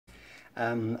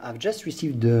I've just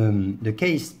received the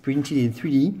case printed in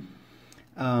 3D,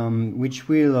 which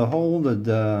will hold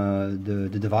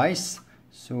the device.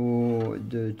 So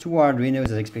the two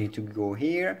Arduinos are expected to go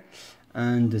here,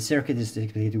 and the circuit is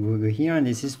expected to go here, and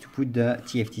this is to put the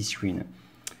TFT screen.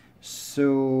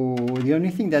 So the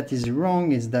only thing that is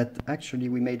wrong is that actually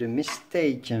we made a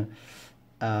mistake. We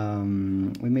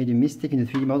made a mistake in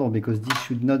the 3D model, because this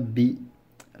should not be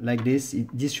like this.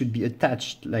 This should be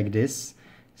attached like this.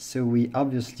 So we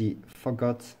obviously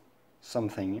forgot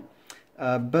something.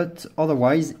 But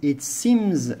otherwise it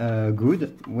seems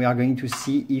good. We are going to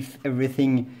see if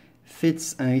everything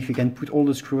fits and if we can put all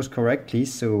the screws correctly.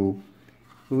 So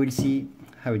we will see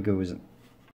how it goes.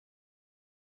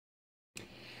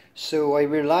 So I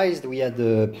realized we had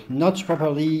not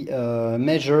properly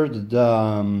measured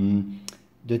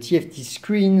the TFT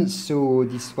screen, so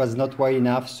this was not wide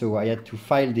enough, so I had to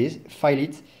file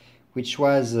it, which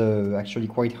was actually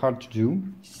quite hard to do.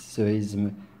 So it's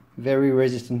very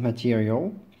resistant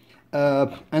material.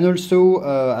 And also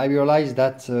I realized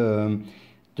that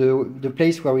the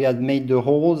place where we had made the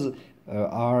holes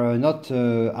are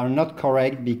not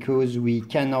correct, because we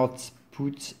cannot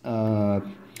put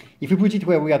if we put it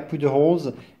where we had put the holes,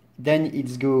 then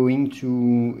it's going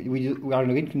to we are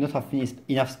going to not have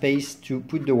enough space to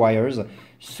put the wires.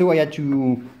 So I had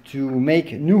to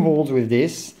make new holes with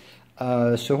this.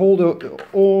 So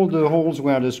all the holes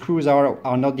where the screws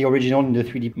are not the original in the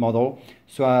 3D model.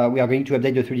 So we are going to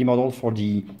update the 3D model for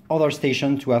the other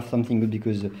station to have something good,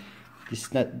 because this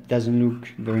doesn't look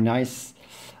very nice.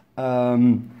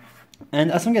 And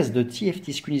as long as the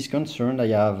TFT screen is concerned,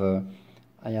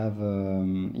 I have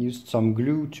used some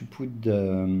glue to put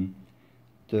the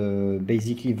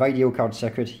basically video card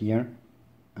circuit here,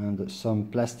 and some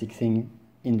plastic thing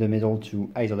in the middle to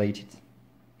isolate it,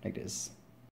 like this.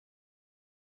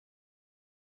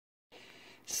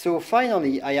 So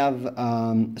finally I have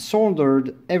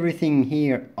soldered everything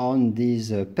here on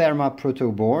this Perma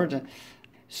Proto board.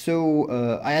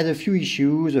 So I had a few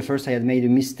issues. First, I had made a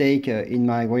mistake in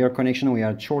my wire connection. We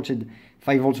had shorted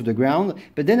 5 volts to the ground,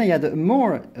 but then I had a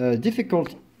more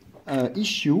difficult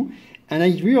issue, and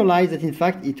I realized that in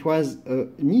fact it was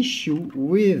an issue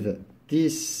with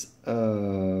this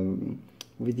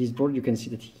board. You can see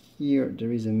that here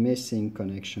there is a missing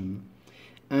connection,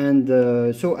 and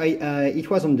so it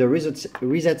was on the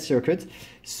reset circuit.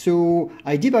 So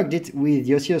I debugged it with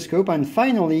the oscilloscope, and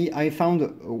finally I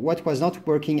found what was not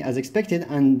working as expected,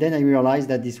 and then I realized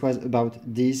that this was about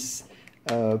this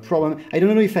problem. I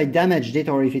don't know if I damaged it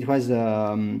or if it was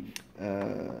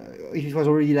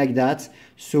already like that.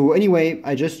 So anyway,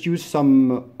 I just used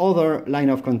some other line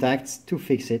of contacts to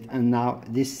fix it, and now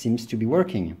this seems to be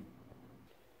working.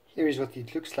 Here is what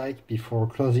it looks like before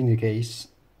closing the case.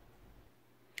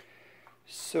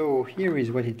 So here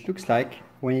is what it looks like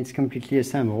when it's completely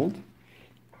assembled.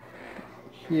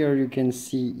 Here you can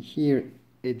see, here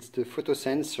it's the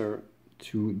photosensor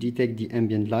to detect the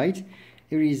ambient light.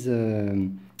 Here is a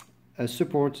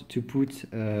support to put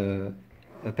a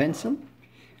pencil,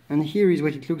 and here is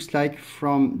what it looks like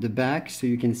from the back. So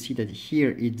you can see that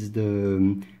here it's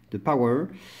the power,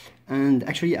 and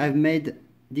actually I've made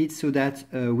it so that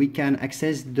we can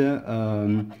access the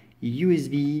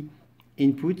USB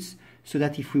inputs, so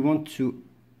that if we want to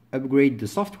upgrade the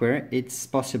software, it's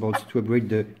possible to upgrade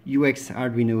the UX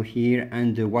Arduino here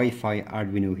and the Wi-Fi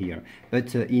Arduino here.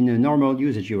 But in a normal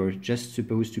usage, you are just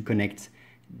supposed to connect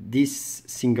this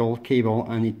single cable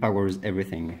and it powers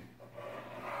everything.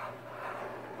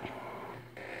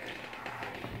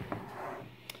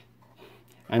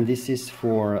 And this is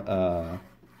for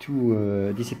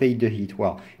to dissipate the heat.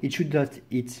 Well, it should not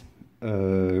eat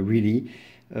really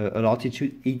a lot.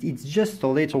 It's just a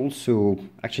little, so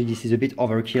actually this is a bit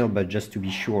overkill, but just to be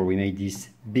sure we made these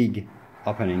big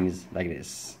openings like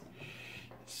this.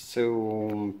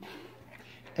 So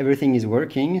everything is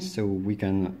working, so we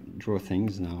can draw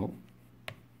things now.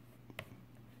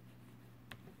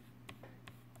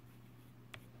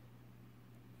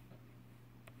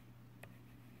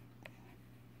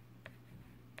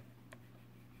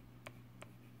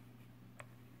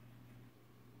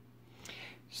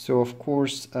 So of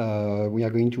course we are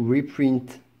going to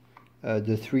reprint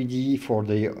the 3D for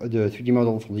the 3D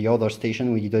model for the other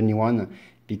station. We did only one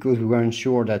because we weren't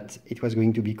sure that it was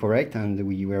going to be correct, and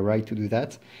we were right to do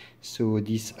that. So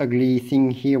this ugly thing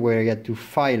here where you had to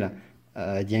file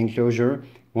the enclosure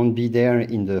won't be there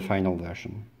in the final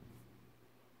version.